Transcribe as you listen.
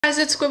Guys,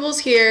 it's Squibbles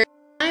here.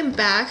 I'm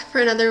back for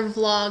another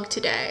vlog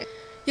today.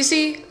 You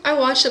see, I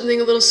watched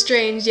something a little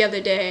strange the other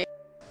day.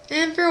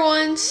 And for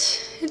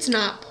once, it's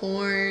not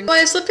porn. So I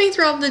was flipping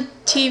through all the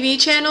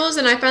TV channels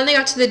and I finally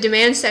got to the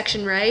demand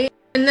section, right?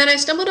 And then I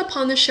stumbled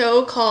upon the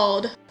show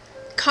called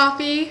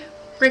Coffee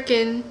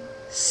Frickin'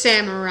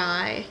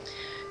 Samurai.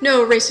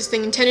 No racist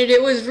thing intended,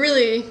 it was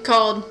really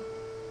called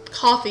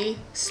Coffee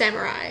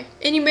Samurai.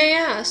 And you may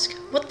ask,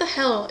 what the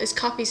hell is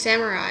Coffee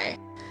Samurai?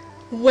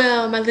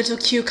 Well, my little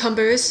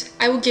cucumbers,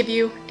 I will give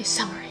you a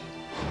summary.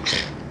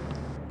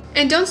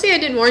 And don't say I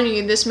didn't warn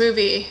you, this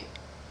movie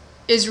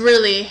is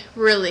really,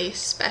 really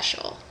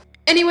special.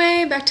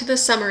 Anyway, back to the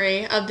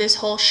summary of this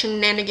whole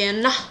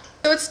shenanigan.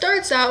 So it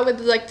starts out with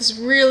like this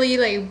really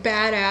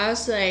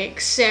badass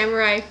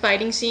samurai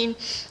fighting scene.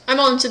 I'm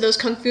all into those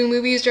kung fu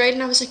movies, right?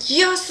 And I was like,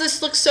 yes,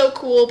 this looks so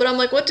cool. But I'm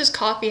like, what does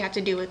coffee have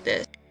to do with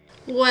this?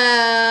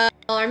 Well,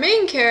 our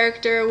main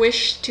character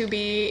wished to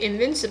be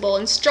invincible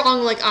and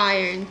strong like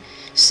iron.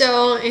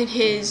 So in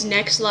his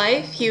next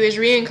life, he was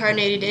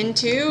reincarnated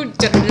into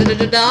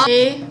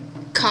a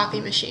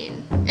coffee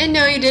machine. And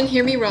no, you didn't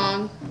hear me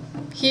wrong.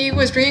 He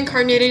was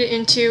reincarnated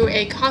into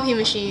a coffee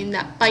machine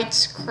that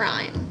fights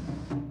crime.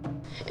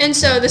 And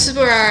so this is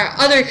where our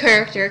other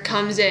character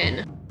comes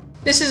in.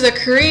 This is a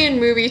Korean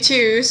movie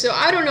too, so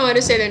I don't know how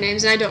to say their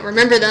names and I don't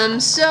remember them,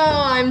 so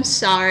I'm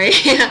sorry.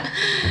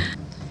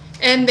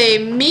 And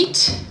they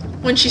meet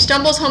when she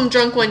stumbles home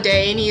drunk one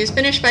day and he has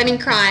finished fighting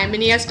crime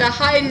and he has to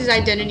hide his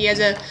identity as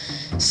a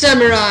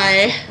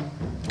samurai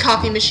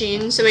coffee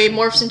machine, so he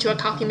morphs into a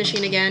coffee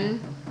machine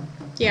again.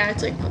 Yeah,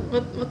 it's like,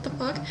 what the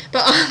fuck?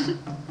 But,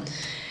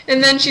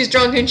 and then she's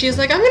drunk and she's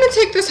like, I'm gonna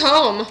take this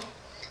home.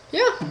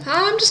 Yeah,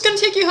 I'm just gonna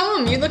take you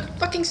home. You look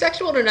fucking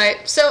sexual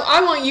tonight, so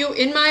I want you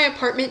in my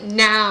apartment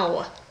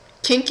now.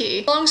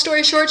 Kinky. Long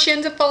story short, she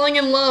ends up falling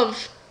in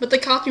love with the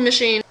coffee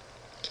machine.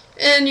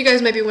 And you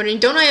guys might be wondering,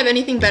 don't I have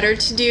anything better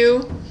to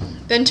do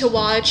than to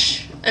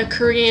watch a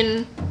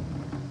Korean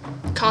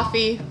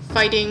coffee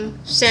fighting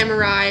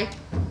samurai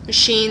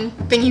machine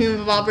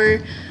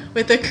thingy-mabobber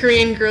with a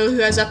Korean girl who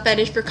has a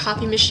fetish for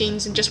coffee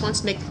machines and just wants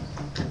to make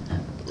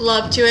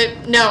love to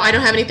it? No, I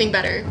don't have anything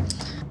better.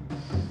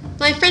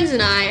 My friends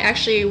and I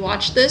actually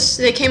watched this.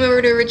 They came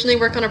over to originally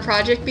work on a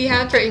project we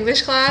had for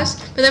English class,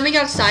 but then we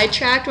got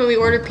sidetracked when we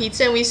ordered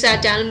pizza and we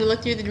sat down and we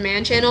looked through the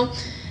demand channel,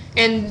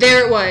 and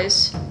there it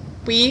was.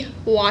 We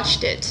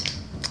watched it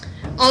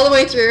all the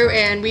way through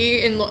and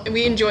we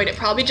enjoyed it,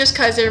 probably just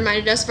because it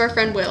reminded us of our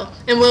friend Will.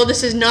 And Will,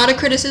 this is not a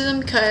criticism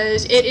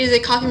because it is a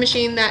coffee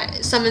machine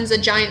that summons a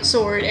giant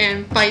sword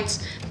and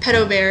fights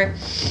pedo bear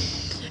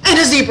and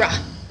a zebra.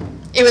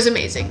 It was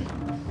amazing.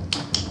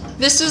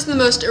 This is the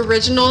most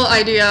original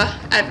idea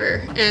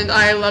ever and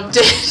I loved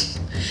it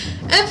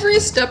every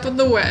step of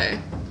the way.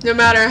 No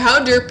matter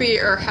how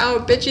derpy or how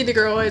bitchy the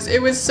girl is,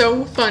 it was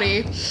so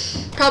funny.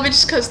 Probably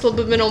just because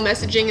subliminal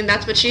messaging and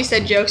that's what she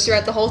said jokes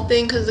throughout the whole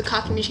thing because the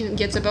coffee machine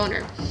gets a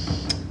boner.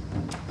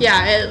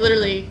 Yeah, it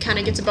literally kind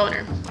of gets a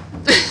boner.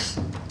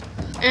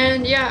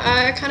 And yeah,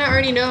 I kind of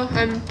already know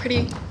I'm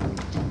pretty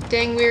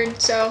dang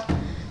weird, so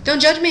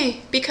don't judge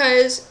me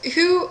because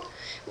who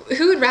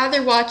would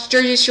rather watch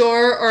Jersey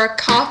Shore or a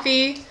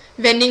coffee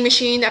vending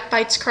machine that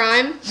fights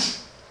crime?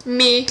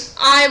 Me.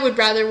 I would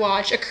rather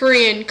watch a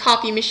Korean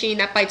coffee machine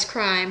that fights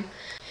crime.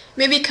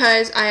 Maybe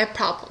because I have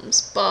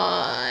problems,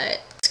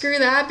 but screw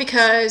that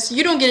because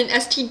you don't get an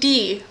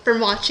STD from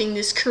watching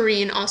this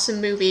Korean awesome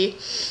movie.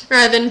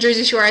 Rather than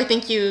Jersey Shore, I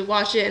think you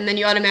watch it and then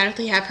you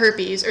automatically have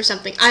herpes or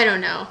something. I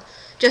don't know.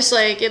 Just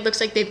like it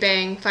looks like they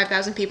bang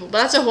 5,000 people, but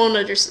that's a whole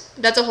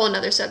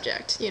nother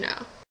subject, you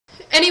know.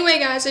 Anyway,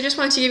 guys, I just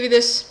wanted to give you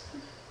this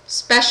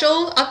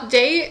special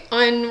update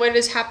on what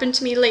has happened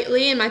to me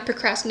lately in my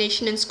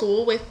procrastination in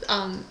school with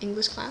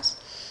English class.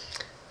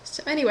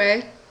 So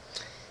anyway,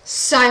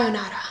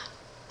 sayonara.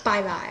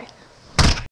 Bye-bye.